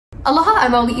Aloha,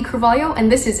 I'm Auli'i Cravalho,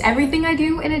 and this is everything I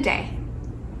do in a day.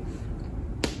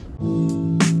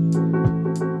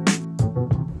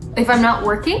 If I'm not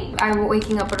working, I'm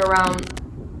waking up at around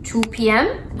 2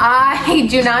 p.m. I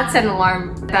do not set an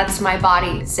alarm. That's my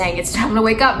body saying it's time to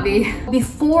wake up, B.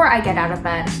 Before I get out of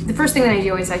bed, the first thing that I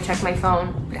do is I check my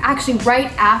phone. But actually,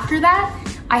 right after that,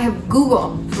 I have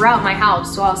Google throughout my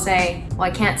house. So I'll say, well, I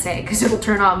can't say it because it'll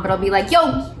turn on, but I'll be like,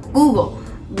 yo, Google,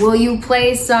 will you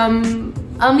play some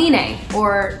Amine?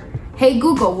 Or, hey,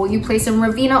 Google, will you play some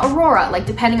Ravina Aurora? Like,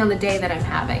 depending on the day that I'm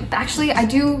having. Actually, I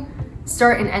do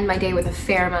start and end my day with a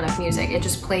fair amount of music. It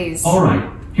just plays. All right,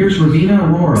 here's Ravina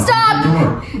Aurora.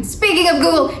 Stop! Speaking of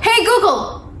Google, hey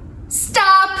Google,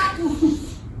 stop!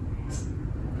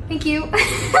 Thank you.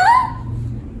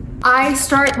 I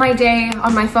start my day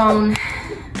on my phone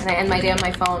and I end my day on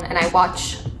my phone, and I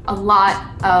watch a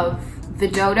lot of the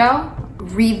dodo,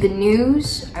 read the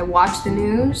news, I watch the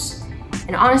news.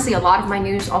 And honestly, a lot of my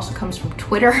news also comes from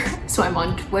Twitter, so I'm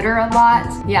on Twitter a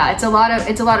lot. Yeah, it's a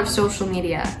lot of social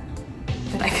media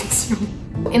that I consume.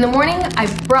 In the morning, I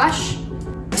brush,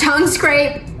 tongue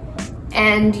scrape,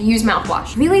 and use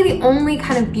mouthwash. Really, the only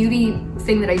kind of beauty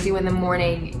thing that I do in the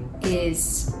morning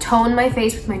is tone my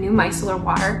face with my new micellar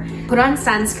water, put on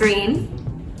sunscreen.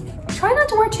 Try not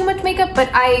to wear too much makeup, but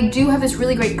I do have this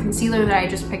really great concealer that I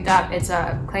just picked up. It's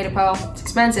a Clé de Peau. It's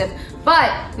expensive,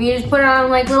 but you just put it on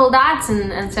like little dots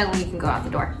and suddenly you can go out the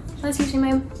door. That's usually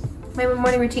my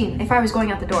morning routine if I was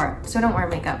going out the door, so I don't wear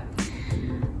makeup.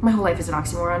 My whole life is an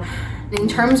oxymoron. In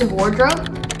terms of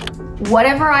wardrobe,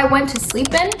 whatever I went to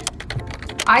sleep in,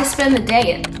 I spend the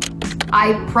day in.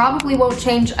 I probably won't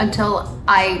change until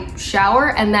I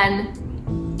shower, and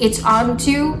then it's on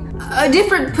to a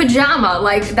different pajama.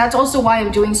 Like, that's also why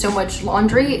I'm doing so much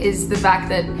laundry, is the fact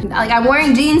that, like, I'm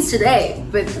wearing jeans today,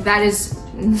 but that is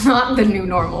not the new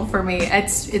normal for me.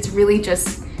 It's really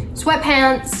just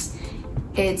sweatpants,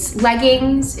 it's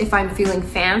leggings if I'm feeling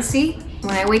fancy.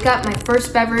 When I wake up, my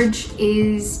first beverage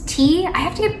is tea. I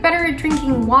have to get better at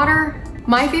drinking water.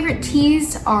 My favorite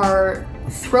teas are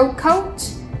throat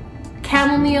coat,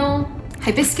 chamomile,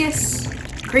 hibiscus,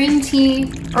 green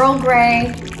tea, Earl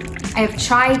Grey. I have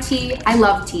chai tea. I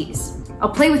love teas. I'll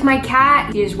play with my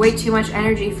cat. He has way too much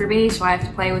energy for me, so I have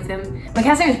to play with him. My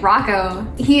cat's name is Rocco.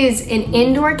 He is an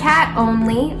indoor cat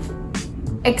only,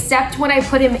 except when I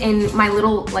put him in my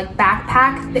little like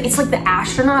backpack. It's like the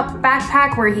astronaut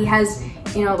backpack where he has,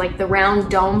 you know, like the round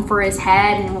dome for his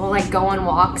head, and we'll like go on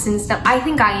walks and stuff. I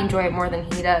think I enjoy it more than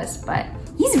he does, but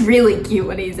he's really cute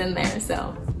when he's in there,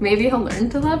 so maybe he'll learn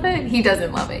to love it. He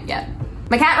doesn't love it yet.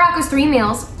 My cat Rocco's 3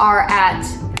 meals are at,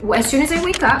 as soon as I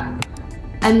wake up,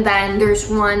 and then there's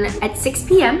one at 6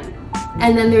 p.m.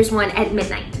 and then there's one at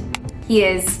midnight. He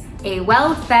is a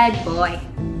well-fed boy.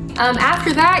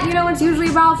 After that, you know, it's usually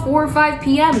about 4 or 5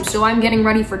 p.m. so I'm getting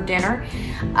ready for dinner.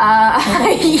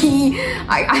 I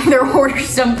either order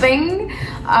something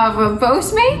of a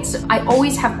Postmates. I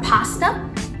always have pasta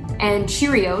and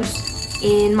Cheerios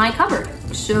in my cupboard.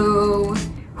 So,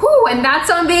 whew, and that's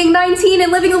on being 19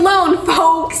 and living alone,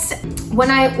 folks. When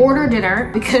I order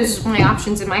dinner, because my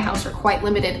options in my house are quite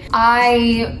limited,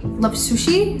 I love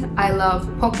sushi, I love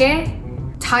poke,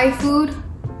 Thai food,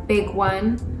 big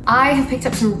one. I have picked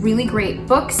up some really great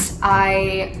books.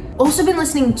 I also been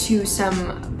listening to some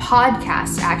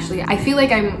podcasts, actually. I feel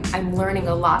like I'm learning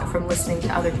a lot from listening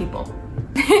to other people.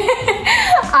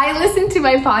 I listen to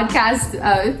my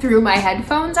podcast through my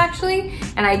headphones, actually,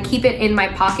 and I keep it in my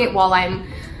pocket while I'm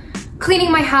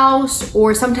cleaning my house,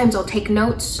 or sometimes I'll take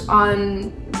notes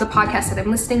on the podcast that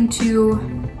I'm listening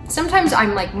to. Sometimes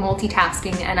I'm like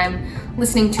multitasking and I'm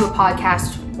listening to a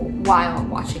podcast while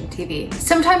watching TV.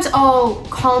 Sometimes I'll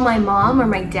call my mom or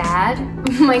my dad.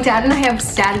 My dad and I have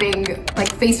standing like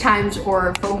FaceTimes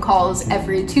or phone calls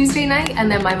every Tuesday night,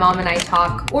 and then my mom and I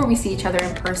talk, or we see each other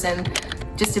in person,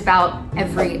 just about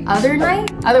every other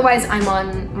night. Otherwise, I'm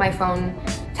on my phone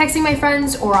texting my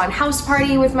friends or on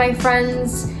Houseparty with my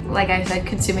friends. Like I said,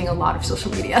 consuming a lot of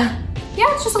social media. Yeah,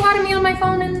 it's just a lot of me on my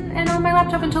phone and on my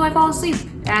laptop until I fall asleep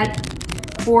at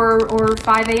 4 or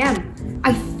 5 a.m.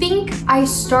 I think I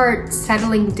start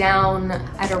settling down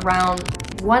at around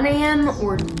 1 a.m.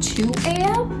 or 2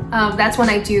 a.m. That's when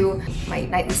I do my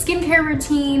nightly skincare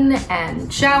routine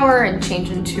and shower and change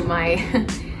into my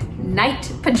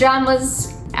night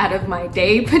pajamas out of my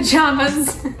day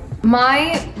pajamas.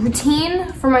 My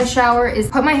routine for my shower is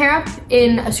put my hair up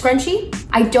in a scrunchie.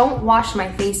 I don't wash my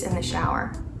face in the shower,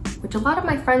 which a lot of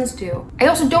my friends do. I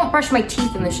also don't brush my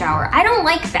teeth in the shower. I don't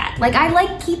like that. Like, I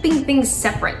like keeping things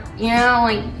separate, you know?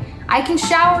 Like, I can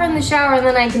shower in the shower and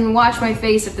then I can wash my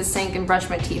face at the sink and brush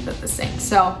my teeth at the sink.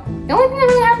 So the only thing that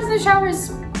really happens in the shower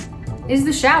is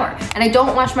the shower. And I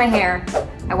don't wash my hair.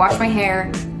 I wash my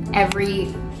hair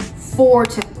every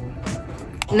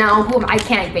I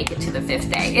can't make it to the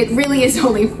 5th day. It really is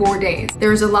only 4 days.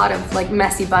 There's a lot of like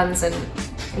messy buns and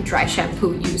dry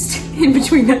shampoo used in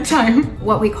between that time.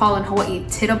 What we call in Hawaii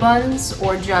tita buns,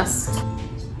 or just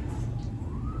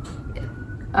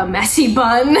a messy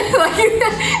bun. Like,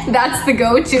 that's the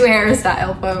go-to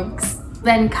hairstyle, folks.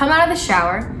 Then come out of the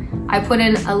shower, I put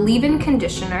in a leave-in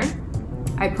conditioner,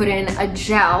 I put in a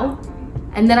gel,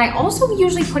 and then I also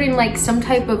usually put in like some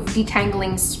type of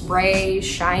detangling spray,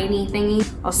 shiny thingy.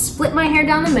 I'll split my hair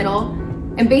down the middle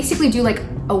and basically do like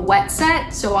a wet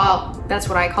set. So that's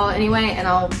what I call it anyway. And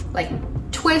I'll like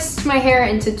twist my hair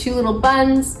into 2 little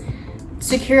buns,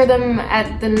 secure them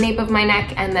at the nape of my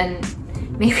neck, and then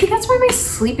maybe that's why my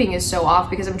sleeping is so off,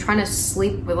 because I'm trying to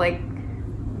sleep with like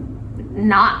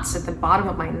knots at the bottom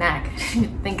of my neck. I didn't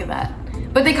even think of that.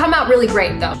 But they come out really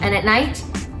great though. And at night,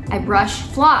 I brush,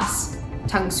 floss,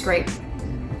 tongue scrape,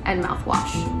 and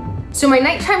mouthwash. So my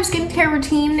nighttime skincare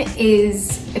routine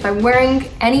is, if I'm wearing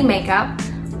any makeup,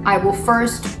 I will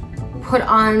first put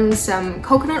on some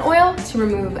coconut oil to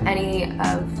remove any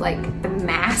of like the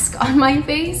mask on my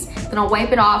face. Then I'll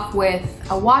wipe it off with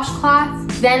a washcloth.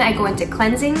 Then I go into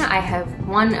cleansing. I have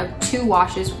one of 2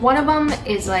 washes. One of them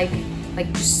is like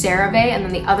just CeraVe, and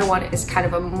then the other one is kind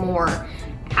of a more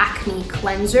acne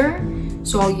cleanser.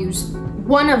 So I'll use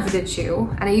one of the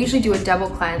 2, and I usually do a double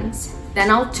cleanse.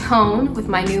 Then I'll tone with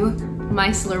my new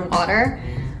micellar water.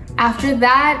 After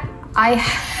that, I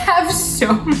have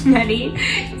so many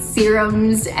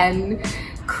serums and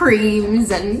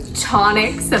creams and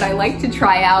tonics that I like to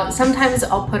try out. Sometimes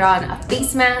I'll put on a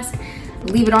face mask,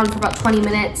 leave it on for about 20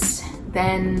 minutes,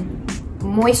 then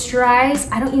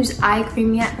moisturize. I don't use eye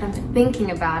cream yet, but I'm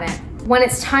thinking about it. When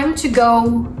it's time to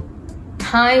go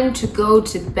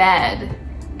to bed,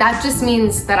 that just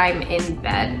means that I'm in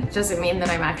bed. It doesn't mean that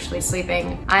I'm actually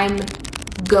sleeping. I'm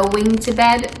going to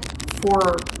bed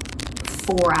for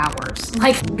 4 hours.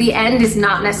 Like, the end is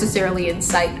not necessarily in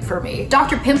sight for me.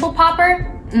 Dr. Pimple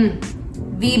Popper,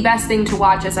 the best thing to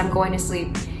watch as I'm going to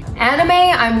sleep. Anime,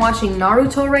 I'm watching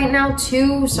Naruto right now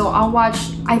too, so I'll watch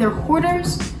either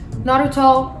Hoarders,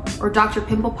 Naruto, or Dr.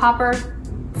 Pimple Popper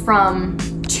from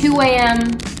 2 a.m.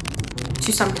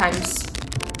 to sometimes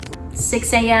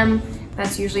 6 a.m.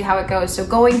 That's usually how it goes. So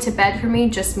going to bed for me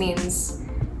just means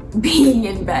being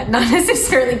in bed, not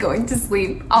necessarily going to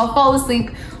sleep. I'll fall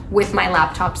asleep with my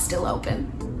laptop still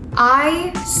open.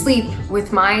 I sleep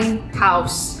with my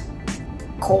house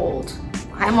cold.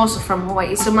 I'm also from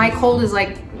Hawaii, so my cold is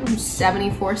like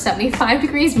 74, 75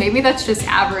 degrees. Maybe that's just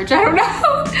average, I don't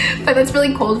know. But that's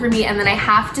really cold for me. And then I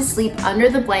have to sleep under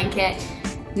the blanket,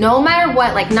 no matter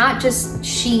what, like not just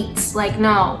sheets, like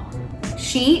no.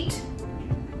 Sheet,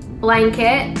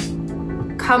 blanket,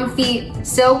 comfy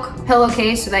silk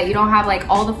pillowcase so that you don't have like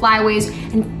all the flyaways,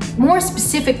 and more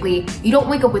specifically, you don't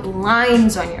wake up with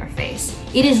lines on your face.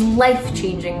 It is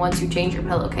life-changing once you change your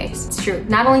pillowcase. It's true.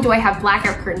 Not only do I have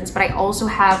blackout curtains, but I also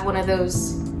have one of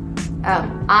those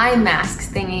eye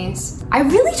masks thingies. I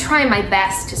really try my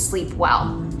best to sleep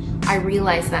well. I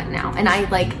realize that now. And I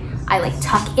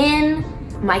tuck in.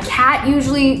 My cat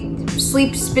usually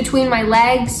sleeps between my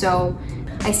legs, so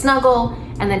I snuggle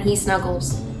and then he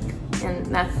snuggles, and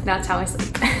that's how I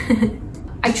sleep.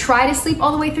 I try to sleep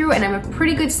all the way through, and I'm a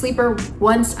pretty good sleeper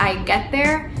once I get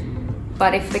there,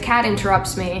 but if the cat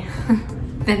interrupts me,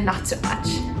 then not so much.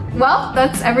 Well,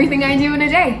 that's everything I do in a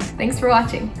day. Thanks for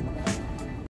watching.